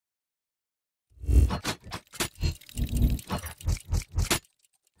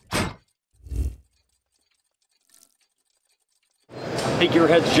Hey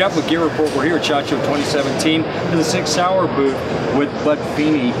Gearheads, Jeff with Gear Report. We're here at SHOT Show 2017 in the SIG Sauer booth with Bud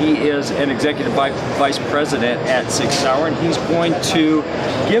Feeney. He is an executive vice president at SIG Sauer, and he's going to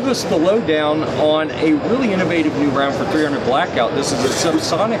give us the lowdown on a really innovative new round for 300 Blackout. This is a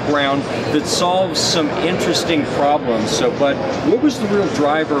subsonic round that solves some interesting problems. So Bud, what was the real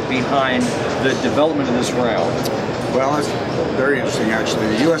driver behind the development of this round? Well, it's very interesting actually.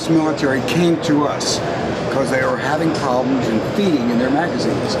 The U.S. military came to us because they were having problems in feeding in their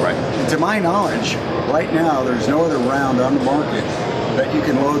magazines. Right. And to my knowledge, right now there's no other round on the market that you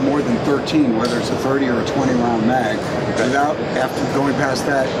can load more than 13, whether it's a 30 or a 20 round mag, without, after going past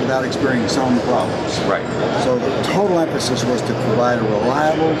that, without experiencing some problems. Right. So the total emphasis was to provide a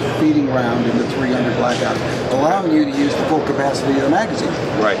reliable feeding round in the 300 Blackout, allowing you to use the full capacity of the magazine.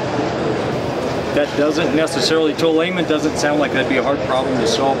 Right. That doesn't necessarily, to a layman, doesn't sound like that'd be a hard problem to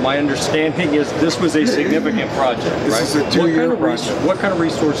solve. My understanding is this was a significant project, right? This is a two-year project. What kind of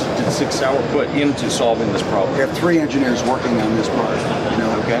resources did SIG Sauer put into solving this problem? We have 3 engineers working on this project. You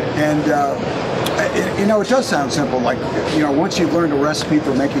know? Okay. And you know, it does sound simple. Like, you know, once you've learned a recipe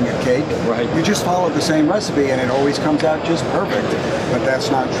for making a cake, right, you just follow the same recipe and it always comes out just perfect. But that's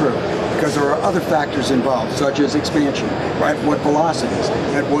not true, because there are other factors involved, such as expansion, at what velocities,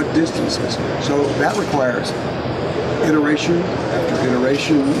 at what distances. So that requires iteration after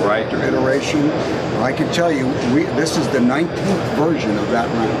iteration after iteration. I can tell you, this is the 19th version of that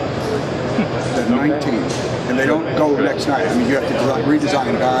round. The 19th. And they don't go next night. I mean, you have to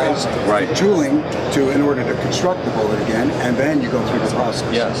redesign dies, tooling, in order to construct the bullet again, and then you go through the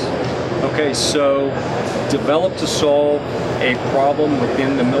process. Yes. Okay, so developed to solve a problem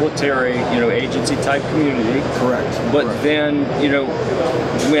within the military, agency type community. Correct. But then,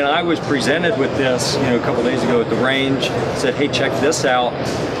 when I was presented with this, a couple days ago at the range, said, hey, check this out.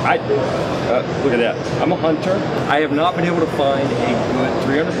 Look at that. I'm a hunter. I have not been able to find a good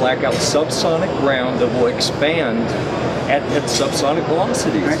 300 Blackout subsonic round that will expand at subsonic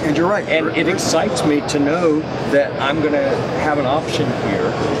velocities. And you're right. And it excites me to know that I'm going to have an option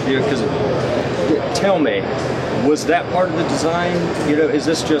here. Because tell me, was that part of the design? Is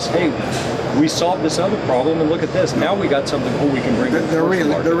this just, hey, we solved this other problem and look at this. Now we got something cool we can bring. They're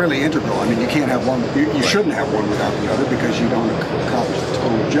really integral. I mean, you can't have one. You shouldn't have one without the other, because you don't accomplish the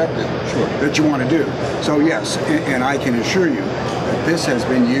total objective that you want to do. So yes, and I can assure you that this has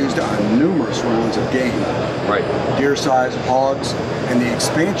been used on numerous rounds of game. Right. Deer size, hogs, and the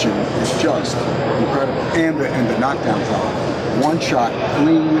expansion is just incredible. And the knockdown power. One shot,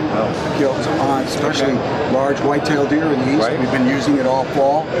 clean kills on, especially large white-tailed deer in the east. We've been using it all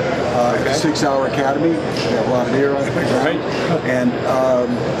fall at the SIG Sauer Academy. We have a lot of deer on the ground. And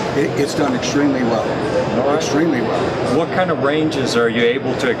it's done extremely well. Extremely well. What kind of ranges are you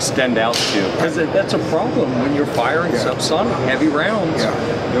able to extend out to? Because that's a problem when you're firing subsonic heavy rounds.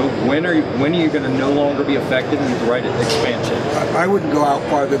 When are you going to no longer be effective with the right expansion? I wouldn't go out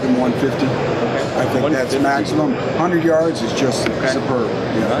farther than 150. I think that's maximum. 100 yards is just superb.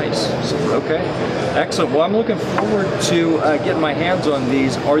 Yeah. Nice. Okay. Excellent. Well, I'm looking forward to getting my hands on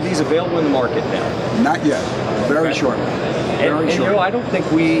these. Are these available in the market now? Not yet. Very shortly. And I don't think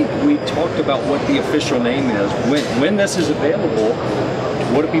we talked about what the official name is. When this is available,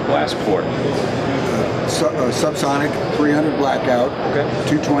 what do people ask for? Subsonic 300 Blackout,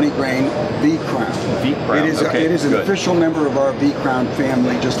 220 grain V Crown. V Crown. It is an official member of our V Crown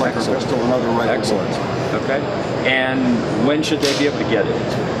family, just like our pistol and other rifles. Excellent. Okay. And when should they be able to get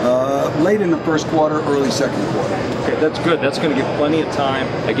it? Late in the first quarter, early second quarter. Okay, that's good. That's going to give plenty of time.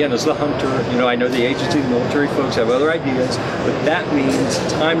 Again, as the hunter, I know the agency, the military folks have other ideas, but that means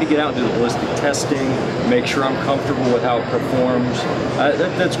time to get out and do the ballistic testing, make sure I'm comfortable with how it performs.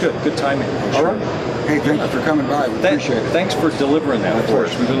 That's good. Good timing. All right. Hey, thank you for coming by. We appreciate it. Thanks for delivering that for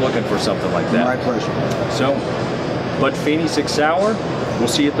us. We've been looking for something like that. My pleasure. So, Bud Feeney, SIG Sauer. We'll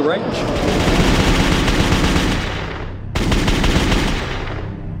see you at the range.